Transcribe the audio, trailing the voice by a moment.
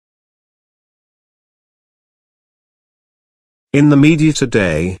In the media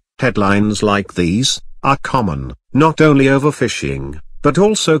today, headlines like these are common, not only overfishing, but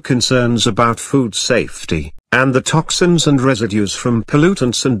also concerns about food safety, and the toxins and residues from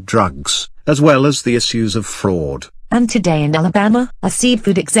pollutants and drugs, as well as the issues of fraud. And today in Alabama, a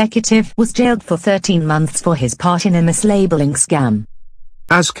seafood executive was jailed for 13 months for his part in a mislabeling scam.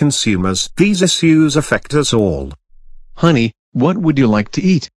 As consumers, these issues affect us all. Honey, what would you like to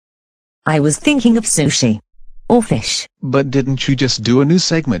eat? I was thinking of sushi. Or fish. But didn't you just do a new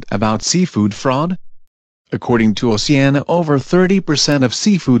segment about seafood fraud? According to Oceana, over 30% of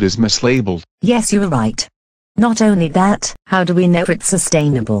seafood is mislabeled. Yes, you're right. Not only that, how do we know it's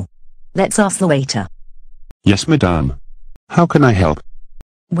sustainable? Let's ask the waiter. Yes, madame. How can I help?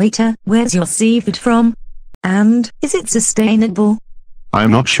 Waiter, where's your seafood from? And, is it sustainable?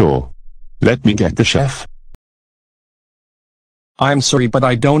 I'm not sure. Let me get the chef. I'm sorry, but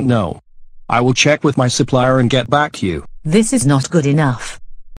I don't know. I will check with my supplier and get back to you. This is not good enough.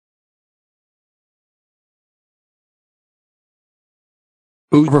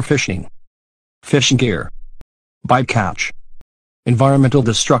 Overfishing. Fishing gear. Bycatch. Environmental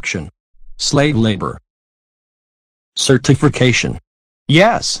destruction. Slave labor. Certification.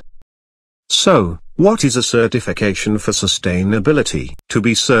 Yes. So, what is a certification for sustainability? To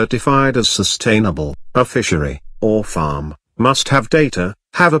be certified as sustainable, a fishery, or farm, must have data,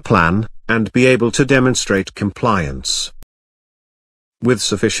 have a plan, and be able to demonstrate compliance. With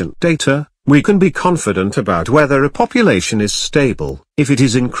sufficient data, we can be confident about whether a population is stable, if it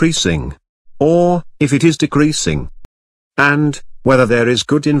is increasing, or if it is decreasing, and whether there is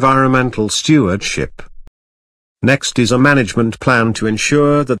good environmental stewardship. Next is a management plan to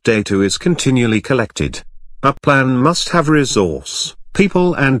ensure that data is continually collected. A plan must have resource,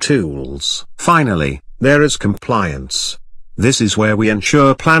 people and tools. Finally, there is compliance. This is where we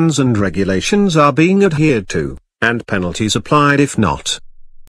ensure plans and regulations are being adhered to, and penalties applied if not.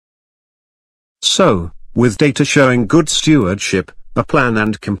 So, with data showing good stewardship, a plan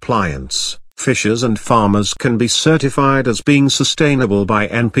and compliance, fishers and farmers can be certified as being sustainable by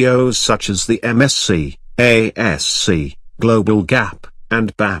NPOs such as the MSC, ASC, Global GAP,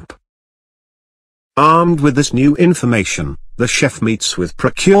 and BAP. Armed with this new information, the chef meets with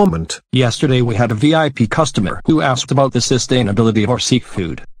procurement. Yesterday we had a VIP customer who asked about the sustainability of our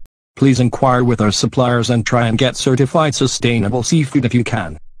seafood. Please inquire with our suppliers and try and get certified sustainable seafood if you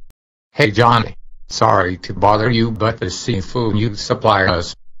can. Hey Johnny, sorry to bother you, but the seafood you supply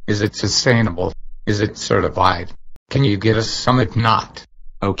us, is it sustainable? Is it certified? Can you get us some if not?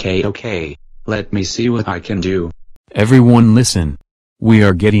 Okay, let me see what I can do. Everyone listen. We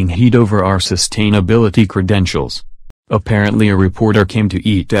are getting heat over our sustainability credentials. Apparently a reporter came to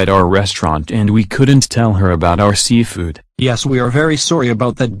eat at our restaurant and we couldn't tell her about our seafood. Yes, we are very sorry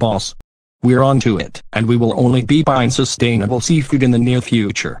about that, boss. We're on to it, and we will only be buying sustainable seafood in the near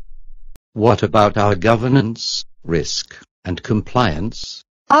future. What about our governance, risk, and compliance?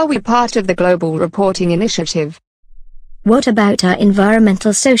 Are we part of the Global Reporting Initiative? What about our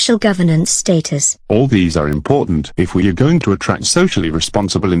environmental social governance status? All these are important if we are going to attract socially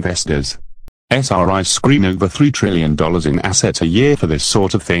responsible investors. SRIs screen over $3 trillion in assets a year for this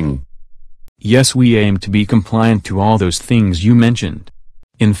sort of thing. Yes, we aim to be compliant to all those things you mentioned.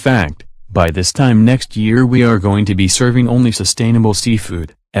 In fact, by this time next year we are going to be serving only sustainable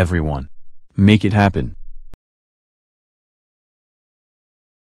seafood. Everyone, make it happen.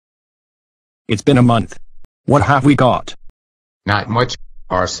 It's been a month. What have we got? Not much.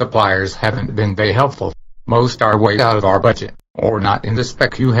 Our suppliers haven't been very helpful. Most are way out of our budget, or not in the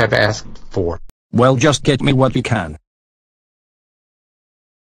spec you have asked for. Well, just get me what you can.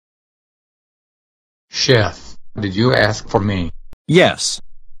 Chef, did you ask for me? Yes.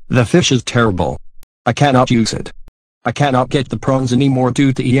 The fish is terrible. I cannot use it. I cannot get the prawns anymore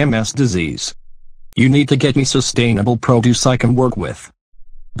due to EMS disease. You need to get me sustainable produce I can work with.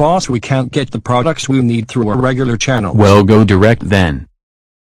 Boss, we can't get the products we need through our regular channels. Well, go direct then.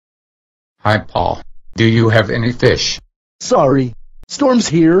 Hi Paul. Do you have any fish? Sorry. Storm's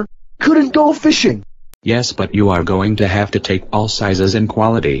here. Couldn't go fishing. Yes, but you are going to have to take all sizes and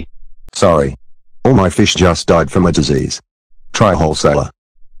quality. Sorry. All my fish just died from a disease. Try wholesaler.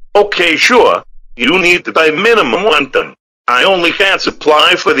 Okay, sure. You need to buy minimum one them. I only can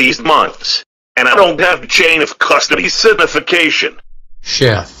supply for these months, and I don't have a chain of custody certification.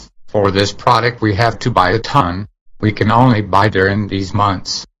 Chef, for this product we have to buy a ton. We can only buy during these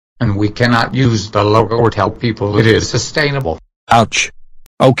months, and we cannot use the logo or tell people it is sustainable. Ouch.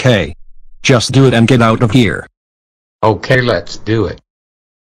 Okay. Just do it and get out of here. Okay, let's do it.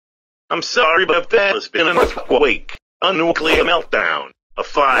 I'm sorry, but there has been an earthquake, a nuclear meltdown, a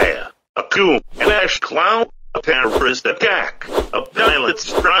fire, a coup, an ash cloud, a terrorist attack, a violent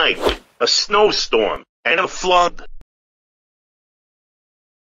strike, a snowstorm, and a flood.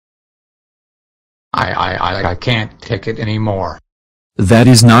 I can't take it anymore. That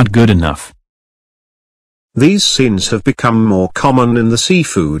is not good enough. These sins have become more common in the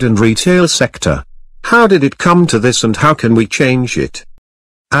seafood and retail sector. How did it come to this and how can we change it?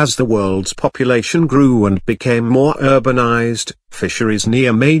 As the world's population grew and became more urbanized, fisheries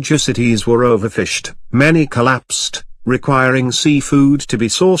near major cities were overfished. Many collapsed, requiring seafood to be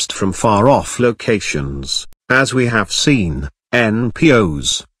sourced from far-off locations. As we have seen,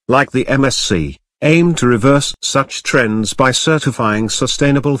 NPOs, like the MSC, aim to reverse such trends by certifying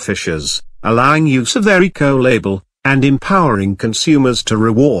sustainable fishers, allowing use of their eco-label, and empowering consumers to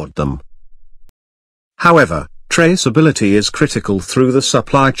reward them. However, traceability is critical through the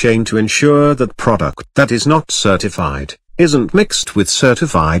supply chain to ensure that product that is not certified, isn't mixed with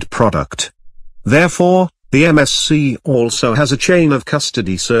certified product. Therefore, the MSC also has a chain of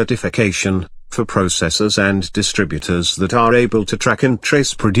custody certification, for processors and distributors that are able to track and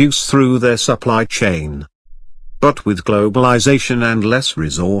trace produce through their supply chain. But with globalization and less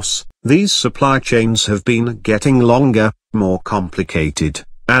resource, these supply chains have been getting longer, more complicated,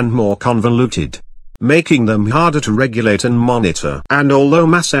 and more convoluted, making them harder to regulate and monitor. And although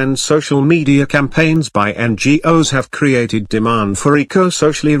mass and social media campaigns by NGOs have created demand for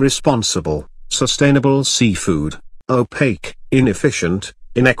eco-socially responsible, sustainable seafood, opaque, inefficient,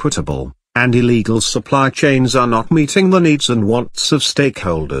 inequitable, and illegal supply chains are not meeting the needs and wants of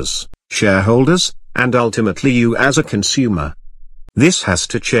stakeholders, shareholders, and ultimately you as a consumer. This has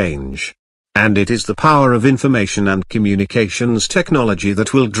to change. And it is the power of information and communications technology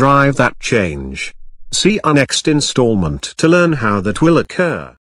that will drive that change. See our next installment to learn how that will occur.